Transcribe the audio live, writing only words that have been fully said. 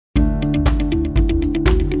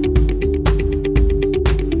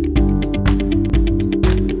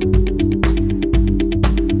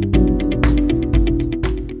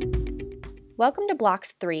Welcome to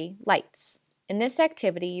Blocks 3, Lights. In this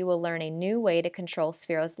activity, you will learn a new way to control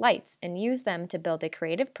Sphero's lights and use them to build a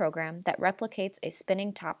creative program that replicates a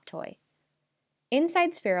spinning top toy.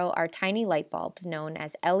 Inside Sphero are tiny light bulbs known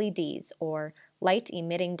as LEDs, or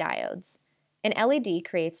light-emitting diodes. An LED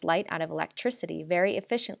creates light out of electricity very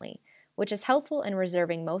efficiently, which is helpful in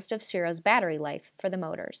reserving most of Sphero's battery life for the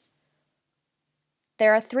motors.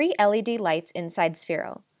 There are 3 LED lights inside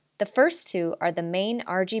Sphero. The first 2 are the main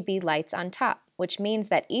RGB lights on top, which means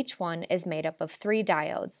that each one is made up of 3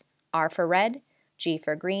 diodes, R for red, G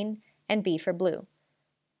for green, and B for blue.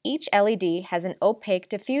 Each LED has an opaque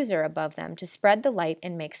diffuser above them to spread the light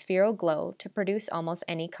and make Sphero glow to produce almost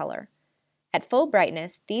any color. At full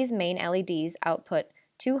brightness, these main LEDs output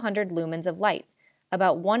 200 lumens of light,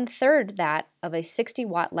 about 1/3 that of a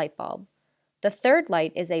 60-watt light bulb. The third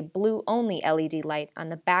light is a blue-only LED light on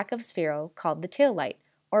the back of Sphero called the tail light,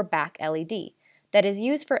 or back LED, that is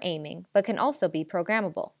used for aiming but can also be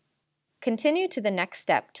programmable. Continue to the next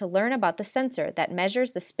step to learn about the sensor that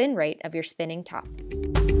measures the spin rate of your spinning top.